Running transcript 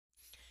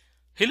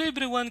Hello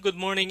everyone, good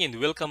morning and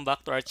welcome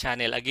back to our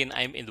channel. Again,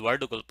 I'm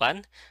Eduardo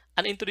Gulpan,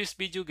 and in today's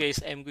video guys,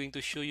 I'm going to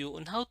show you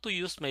on how to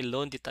use my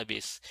loan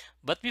database.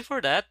 But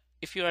before that,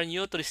 if you are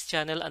new to this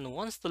channel and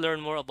wants to learn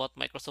more about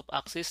Microsoft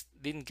Access,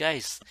 then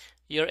guys,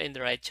 you're in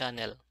the right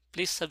channel.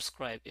 Please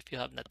subscribe if you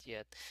have not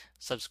yet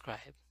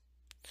subscribed.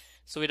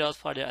 So without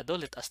further ado,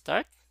 let us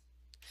start.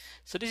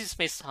 So this is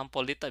my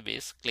sample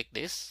database. Click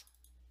this.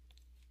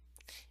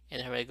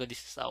 And here we go.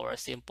 This is our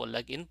simple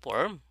login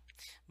form.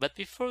 But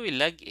before we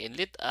log in,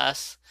 let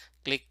us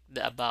click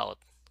the about.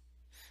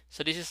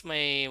 So this is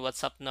my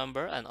WhatsApp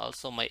number and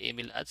also my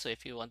email ad. So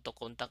if you want to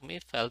contact me,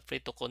 feel free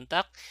to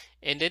contact.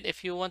 And then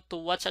if you want to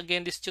watch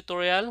again this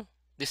tutorial,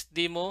 this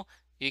demo,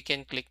 you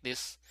can click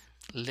this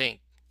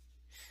link.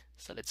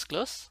 So let's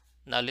close.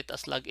 Now let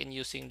us log in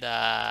using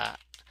the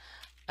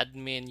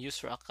admin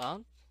user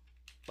account.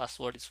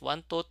 Password is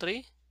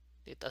 123.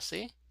 Let us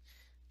see.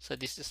 So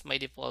this is my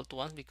default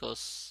one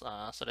because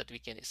so that we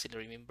can easily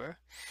remember.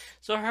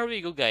 So here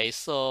we go guys.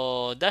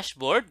 So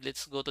dashboard,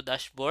 let's go to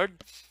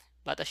dashboard.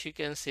 But as you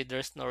can see,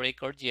 there's no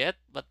record yet,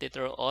 but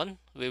later on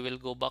we will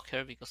go back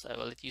here because I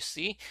will let you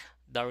see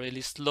the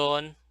release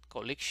loan,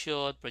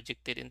 collection,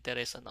 projected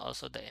interest, and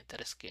also the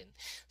interest gain.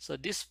 So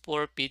these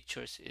four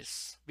features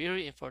is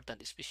very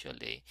important,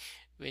 especially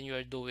when you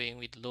are doing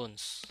with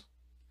loans.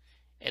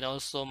 And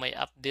also my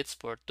updates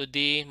for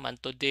today,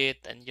 month to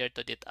date, and year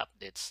to date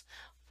updates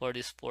for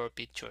these four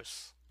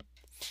features.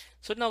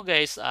 So now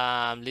guys,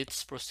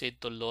 let's proceed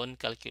to loan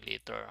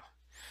calculator.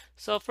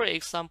 So for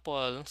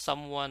example,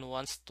 someone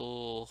wants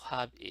to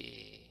have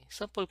a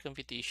sample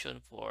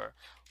computation for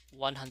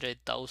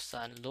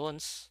 100,000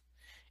 loans,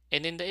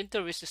 and then the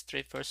interest is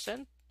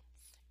 3%,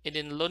 and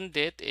then loan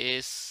date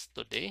is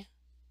today,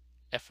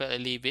 April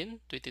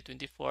 11,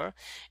 2024,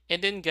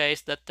 and then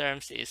guys, the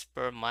terms is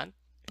per month,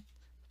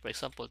 for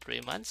example, 3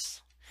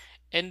 months.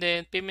 And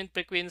then payment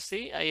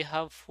frequency, I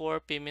have 4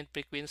 payment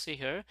frequency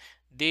here: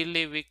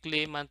 daily,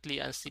 weekly, monthly,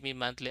 and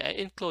semi-monthly. I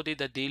included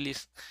the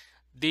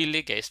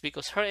daily guys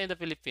because here in the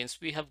Philippines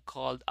we have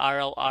called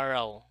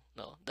araw-araw,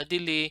 no, the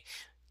daily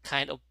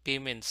kind of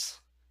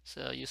payments.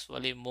 So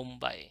usually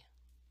Mumbai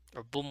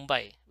or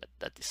Bombay, but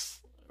that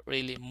is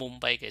really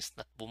Mumbai guys,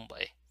 not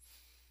Bombay.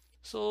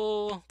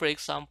 So for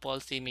example,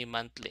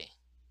 semi-monthly,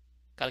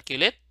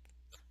 calculate.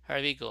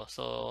 Here we go.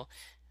 So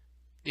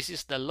this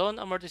is the loan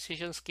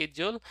amortization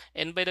schedule.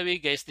 And by the way,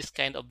 guys, this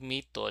kind of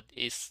method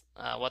is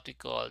what we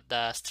call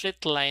the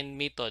straight line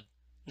method,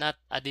 not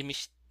a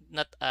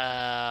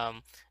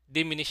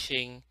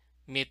diminishing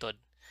method.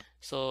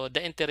 So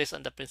the interest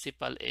and the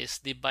principal is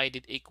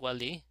divided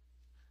equally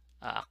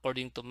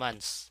according to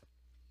months.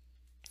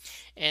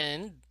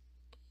 And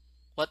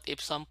what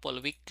if sample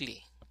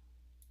weekly?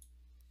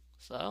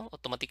 So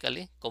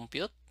automatically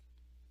compute.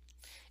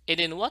 And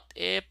then what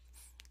if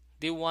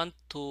they want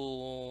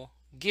to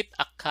get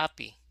a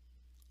copy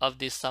of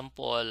this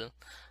sample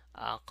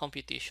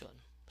computation?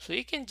 So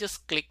you can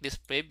just click this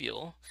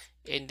preview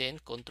and then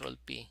Control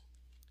P,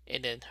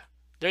 and then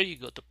there you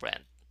go to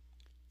print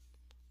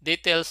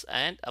details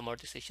and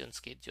amortization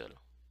schedule.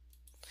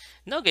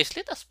 Now guys,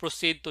 let us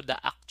proceed to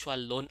the actual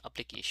loan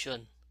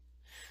application.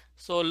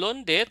 So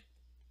loan date,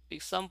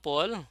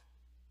 example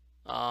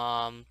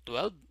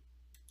 12,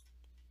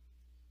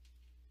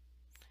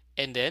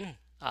 and then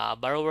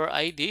borrower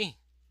ID.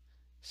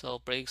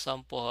 So for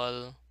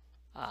example,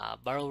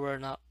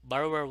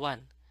 borrower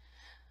 1.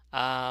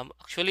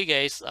 Actually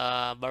guys,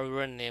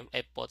 borrower name,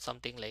 I put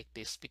something like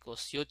this because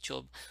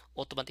YouTube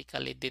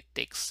automatically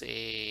detects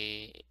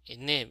a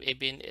name,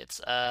 even it's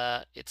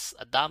a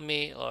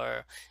dummy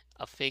or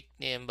a fake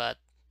name, but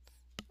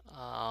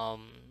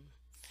um,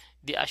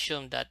 they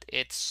assume that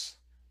it's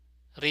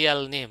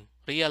real name,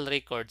 real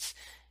records,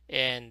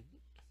 and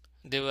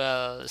they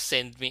will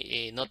send me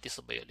a notice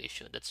of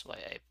violation. That's why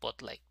I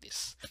put like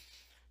this.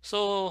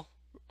 So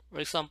for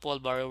example,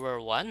 borrower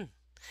 1.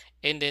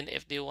 And then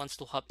if they wants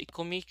to have a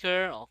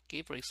co-maker,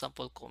 okay, for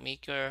example,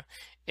 co-maker.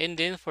 And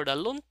then for the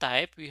loan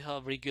type, we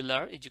have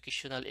regular,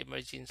 educational,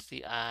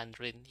 emergency, and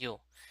renew.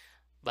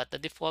 But the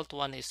default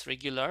one is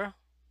regular.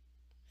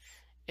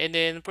 And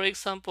then for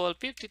example,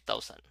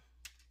 50,000.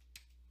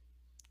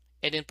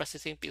 And then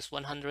processing fee is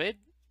 100.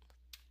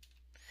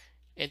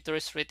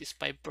 Interest rate is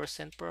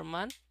 5% per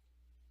month.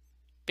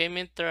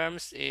 Payment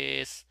terms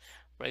is,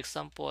 for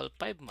example,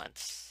 5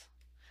 months.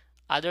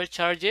 Other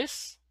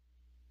charges,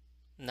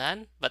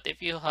 none. But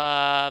if you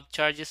have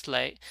charges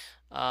like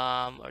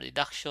or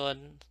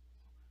deduction,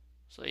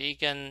 so you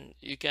can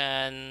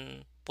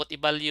put a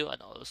value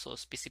and also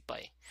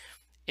specify.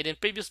 And then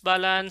previous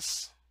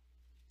balance,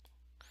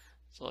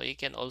 so you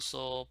can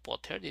also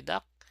put here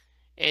deduct.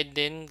 And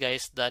then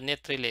guys, the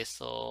net release,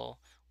 so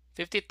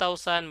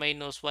 50,000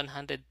 minus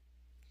 100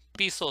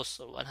 pesos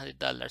or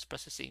 $100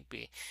 processing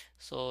fee.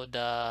 So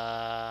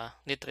the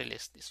net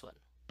release, this one.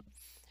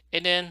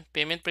 And then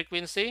payment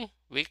frequency,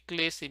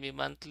 weekly,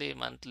 semi-monthly,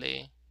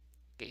 monthly.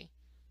 Okay,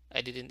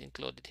 I didn't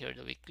include it here,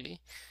 the weekly.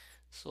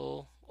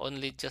 So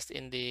only just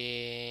in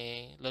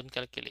the loan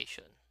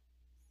calculation.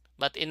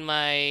 But in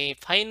my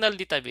final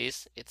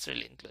database, it's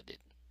really included.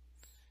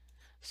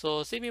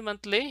 So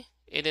semi-monthly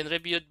and then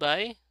reviewed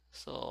by.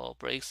 So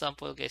for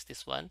example, guys,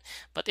 this one.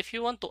 But if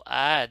you want to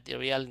add the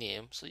real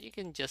name, so you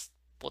can just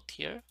put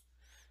here.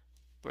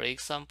 For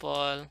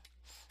example,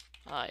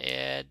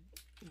 Ed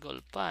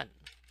Golpan.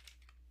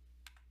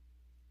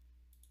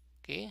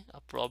 Okay,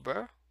 a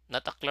prober,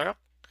 not a clerk.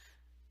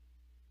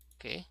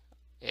 Okay,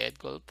 Ed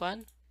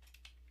Golpan,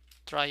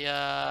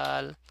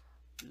 trial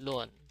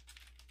loan.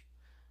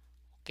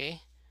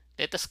 Okay,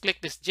 let us click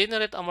this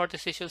generate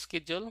amortization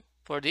schedule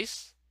for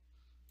this.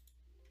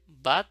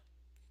 But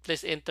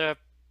please enter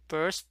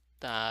first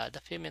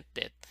the payment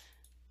date,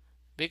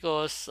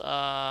 because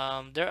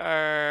there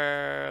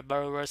are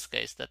borrowers,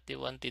 guys, that they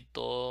wanted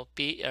to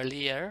pay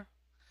earlier,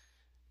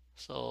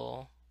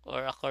 so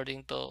or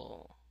according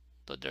to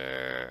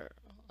their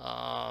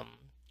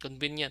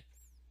convenient,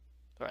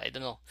 or I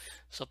don't know.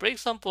 So for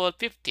example,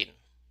 15,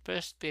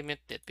 first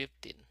payment date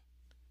 15,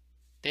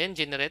 then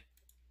generate.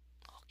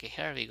 Okay,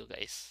 here we go,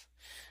 guys.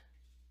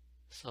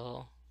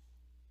 So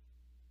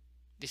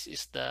this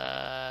is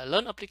the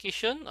loan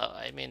application,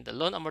 I mean the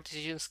loan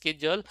amortization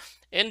schedule.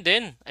 And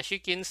then as you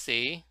can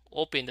see,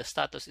 open, the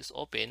status is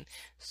open.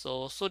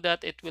 So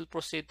that it will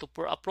proceed to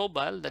for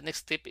approval, the next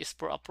step is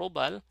for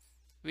approval.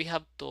 We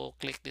have to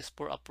click this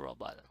for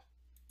approval.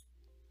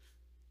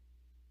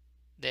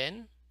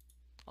 Then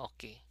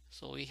okay,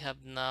 so we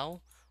have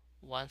now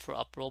one for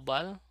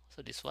approval.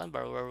 So this one,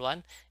 borrower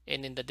one,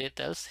 and in the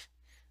details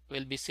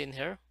will be seen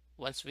here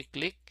once we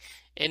click.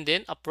 And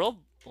then approve.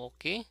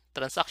 Okay,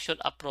 transaction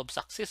approved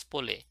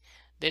successfully.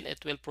 Then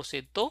it will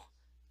proceed to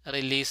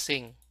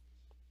releasing.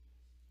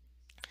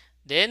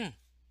 Then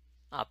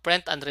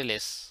print and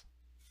release.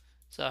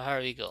 So here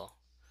we go.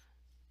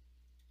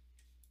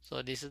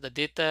 So this is the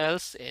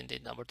details, and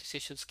then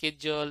amortization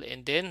schedule,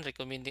 and then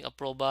recommending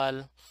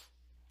approval,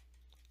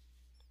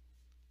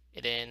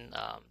 and then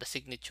the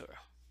signature.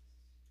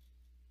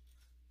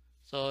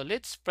 So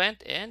let's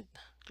print and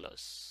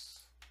close.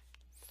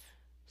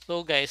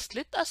 So guys,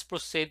 let us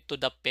proceed to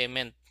the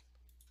payment.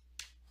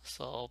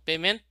 So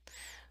payment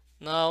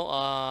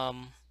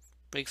now,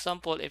 for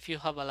example, if you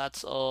have a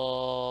lots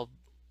of,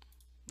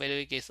 by the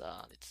way guys,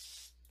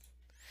 it's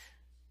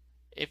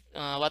if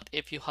what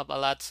if you have a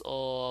lots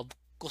of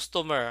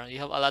customer, you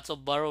have a lots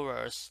of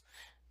borrowers,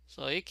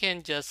 so you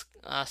can just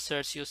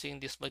search using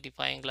this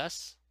magnifying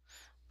glass.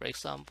 For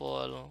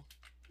example,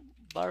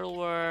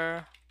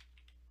 borrower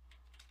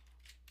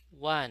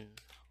one.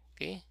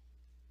 Okay,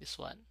 this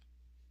one.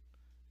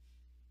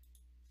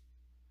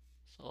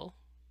 So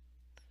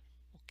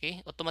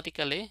okay,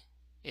 automatically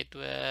it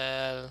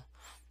will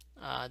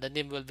the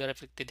name will be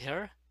reflected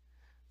here.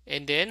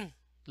 And then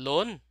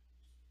loan.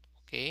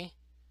 Okay,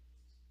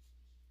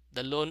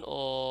 the loan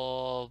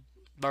of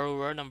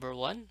borrower number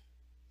one.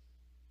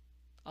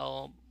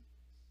 Oh,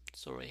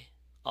 sorry.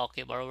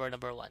 Okay, borrower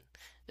number one.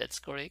 That's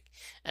correct.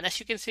 And as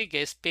you can see,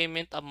 guys,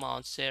 payment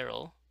amount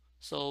 0.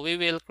 So we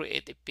will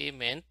create a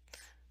payment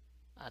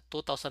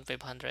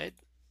 2,500,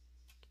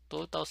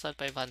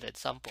 2,500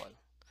 sample.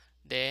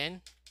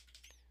 Then,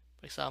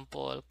 for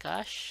example,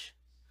 cash.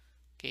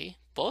 Okay,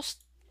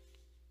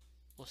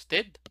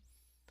 posted.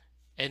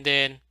 And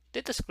then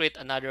let us create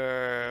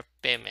another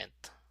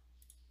payment.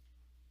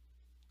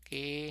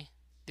 Okay,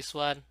 this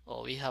one.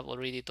 Oh, we have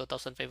already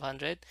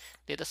 2,500.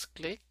 Let us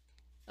click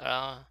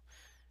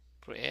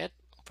create.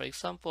 For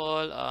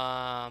example,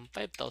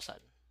 5,000.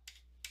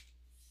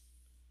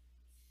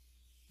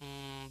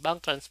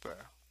 Bank transfer.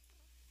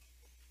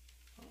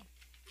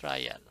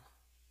 Trial.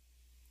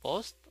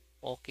 Post.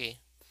 Okay.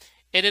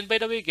 And then by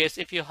the way, guys,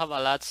 if you have a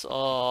lots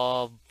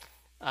of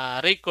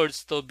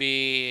records to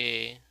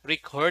be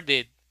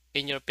recorded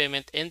in your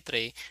payment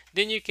entry,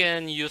 then you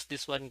can use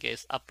this one,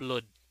 guys,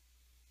 upload.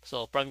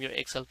 So from your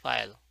Excel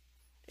file,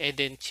 and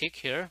then check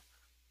here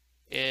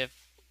if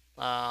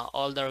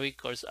all the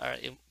records are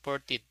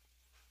imported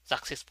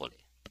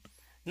successfully.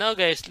 Now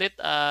guys, let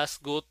us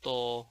go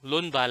to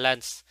loan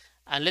balance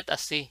and let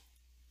us see.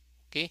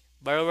 Okay,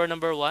 borrower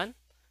number one.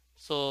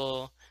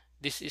 So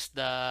this is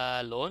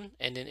the loan,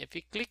 and then if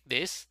we click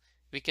this,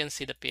 we can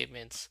see the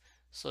payments.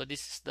 So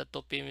this is the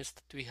two payments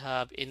that we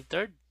have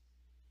entered,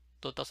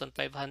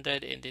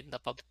 2,500, and then the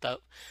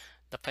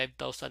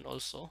 5,000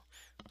 also.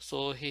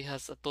 So he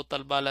has a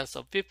total balance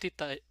of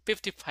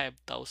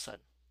 55,000.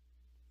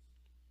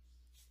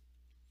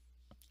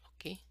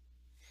 Okay,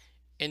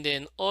 and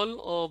then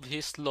all of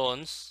his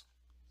loans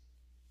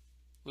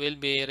will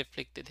be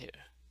reflected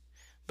here.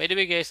 By the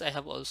way, guys, I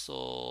have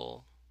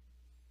also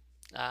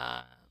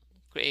uh,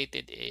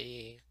 created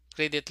a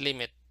credit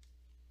limit.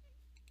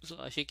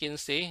 So as you can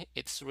see,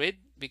 it's red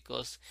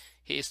because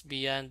he is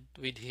beyond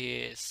with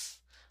his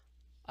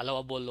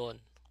allowable loan.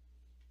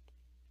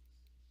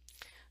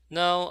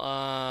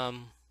 Now,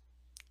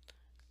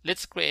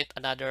 let's create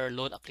another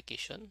loan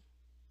application.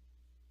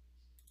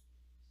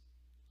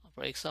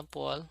 For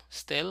example,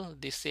 still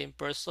the same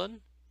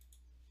person.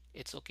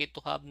 It's okay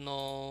to have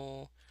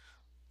no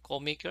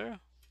co-maker.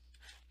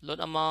 Loan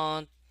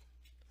amount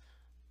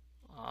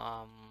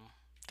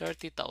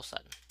 30,000.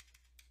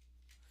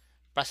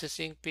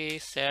 Processing fee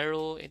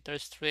 0,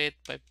 interest rate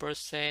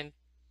 5%.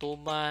 2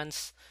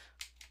 months.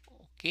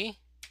 Okay.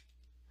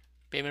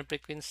 Payment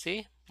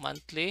frequency,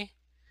 monthly,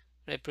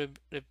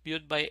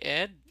 reviewed by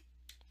Ed.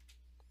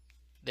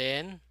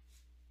 Then,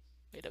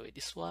 by the way,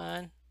 this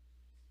one.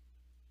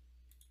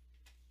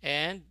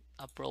 And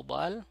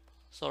approval.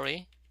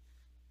 Sorry.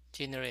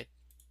 Generate.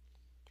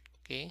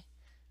 Okay.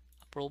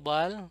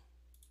 Approval.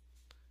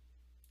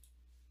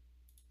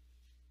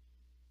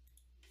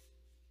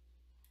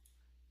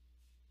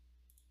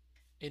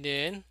 And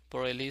then,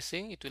 for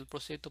releasing, it will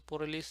proceed to for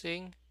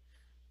releasing.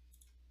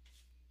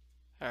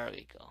 There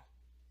we go.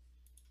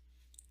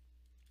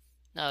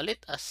 Now,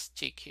 let us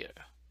check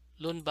here.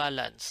 Loan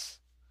balance.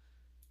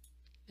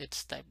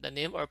 Let's type the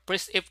name or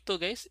press F2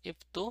 guys.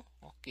 F2.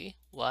 Okay.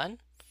 1.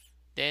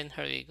 Then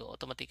here we go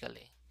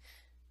automatically.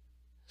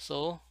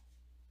 So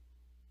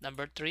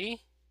number 3,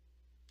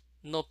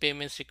 no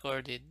payments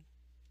recorded.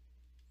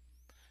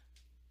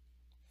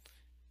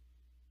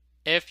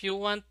 If you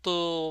want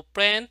to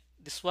print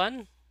this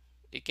one,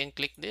 you can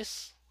click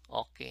this.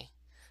 Okay.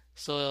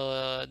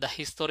 So the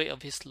history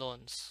of his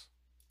loans.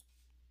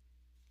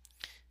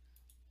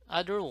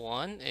 Other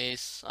one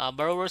is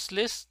borrower's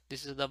list.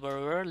 This is the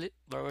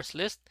borrower's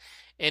list.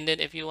 And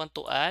then if you want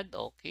to add,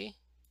 okay,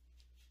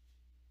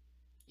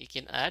 you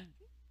can add.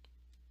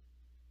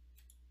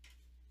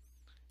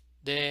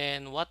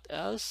 Then what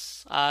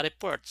else?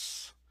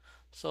 Reports.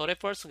 So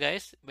reports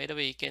guys, by the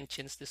way, you can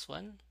change this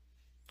one,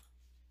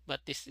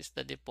 but this is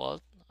the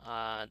default.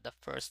 The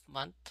first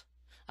month,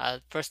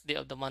 first day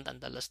of the month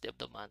and the last day of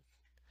the month.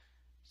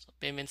 So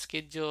payment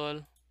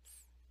schedule.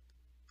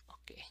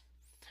 Okay.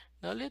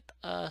 Now let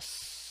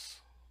us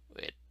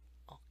wait.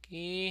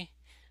 Okay.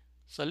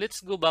 So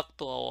let's go back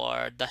to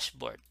our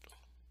dashboard.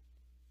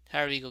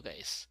 Here we go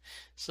guys.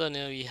 So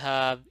now we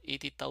have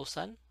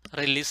 80,000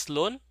 release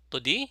loan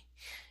today,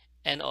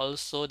 and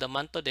also the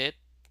month to date.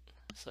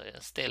 So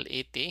still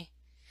 80.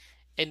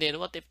 And then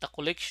what if the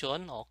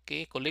collection?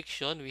 Okay,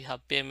 collection, we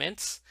have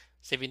payments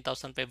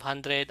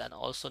 7,500 and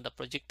also the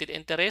projected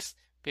interest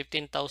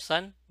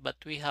 15,000, but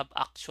we have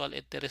actual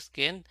interest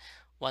gain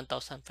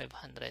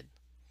 1,500.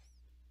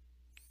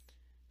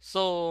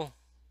 So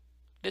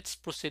let's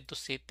proceed to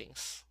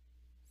settings.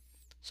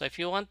 So if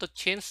you want to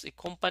change a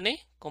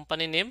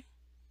company name,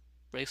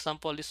 for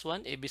example this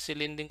one, ABC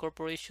Lending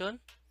Corporation,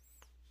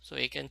 so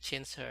you can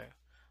change her.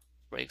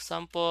 For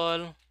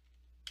example,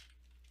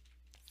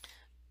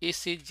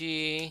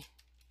 ECG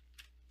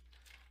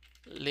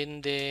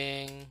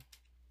Lending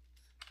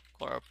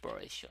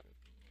Corporation.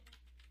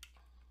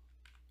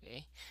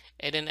 Okay,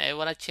 and then I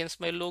want to change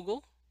my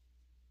logo.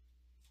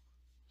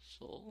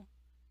 So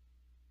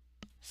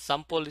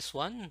sample this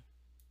one.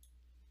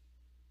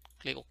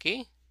 Click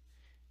OK.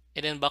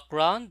 And then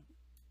background,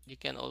 you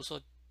can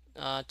also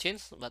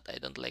change, but I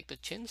don't like to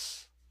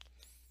change.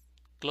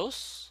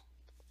 Close.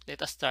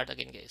 Let us start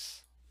again,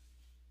 guys.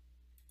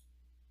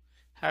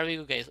 Here we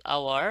go, guys.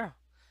 Our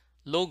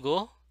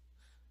logo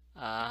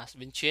has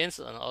been changed,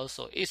 and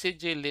also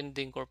ECG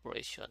Lending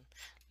Corporation.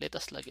 Let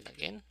us log in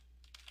again.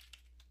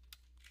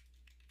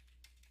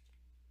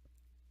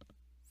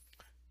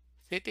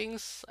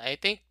 Settings, I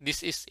think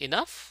this is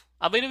enough.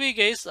 By the way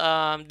guys,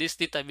 this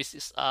database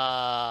is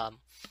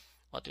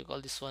what we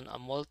call this one, a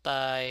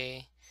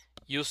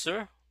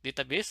multi-user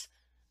database.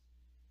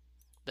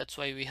 That's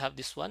why we have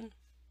this one.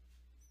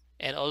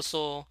 And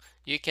also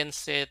you can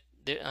set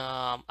the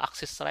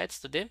access rights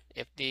to them.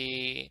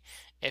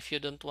 If you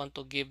don't want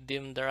to give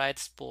them the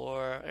rights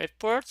for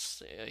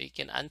reports, you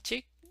can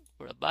uncheck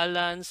for the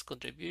balance,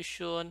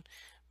 contribution,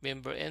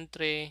 member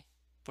entry,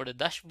 for the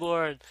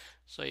dashboard.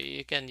 So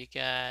you can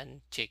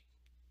check.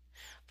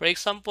 For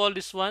example,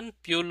 this one,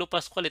 Piolo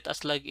Pascual, let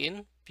us log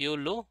in.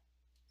 Piolo,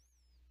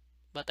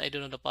 but I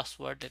don't know the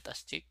password. Let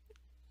us check.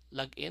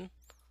 Log in.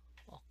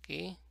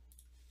 Okay.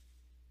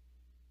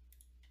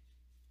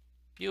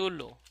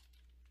 Piolo.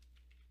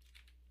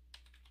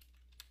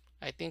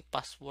 I think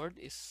password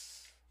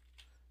is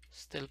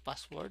still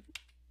password.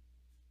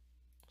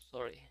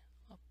 Sorry.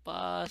 A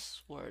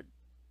password.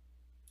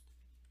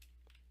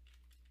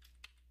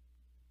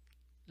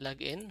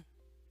 Log in.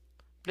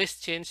 Please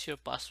change your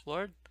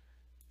password.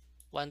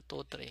 1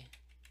 2 3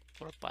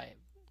 4 5.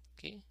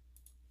 Okay.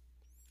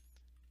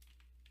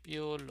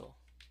 Piolo.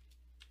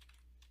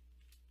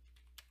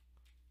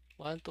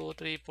 1 2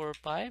 3 4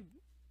 5.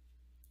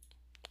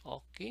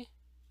 Okay.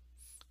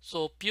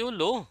 So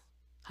Piolo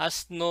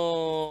has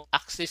no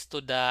access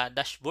to the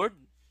dashboard,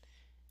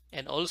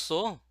 and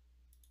also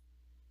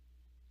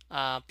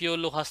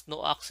Piolo has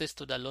no access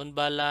to the loan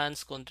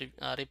balance,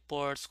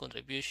 reports,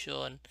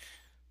 contribution.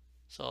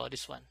 So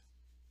this one.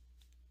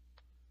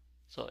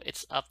 So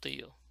it's up to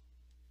you.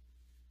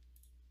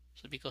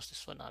 So because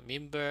this one are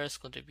members,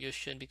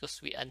 contribution,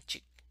 because we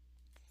uncheck.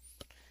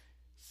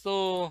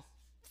 So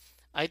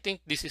I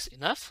think this is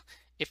enough.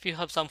 If you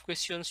have some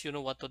questions, you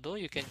know what to do.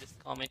 You can just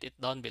comment it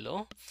down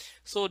below.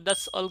 So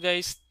that's all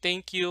guys.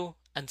 Thank you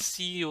and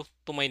see you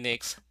to my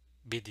next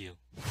video.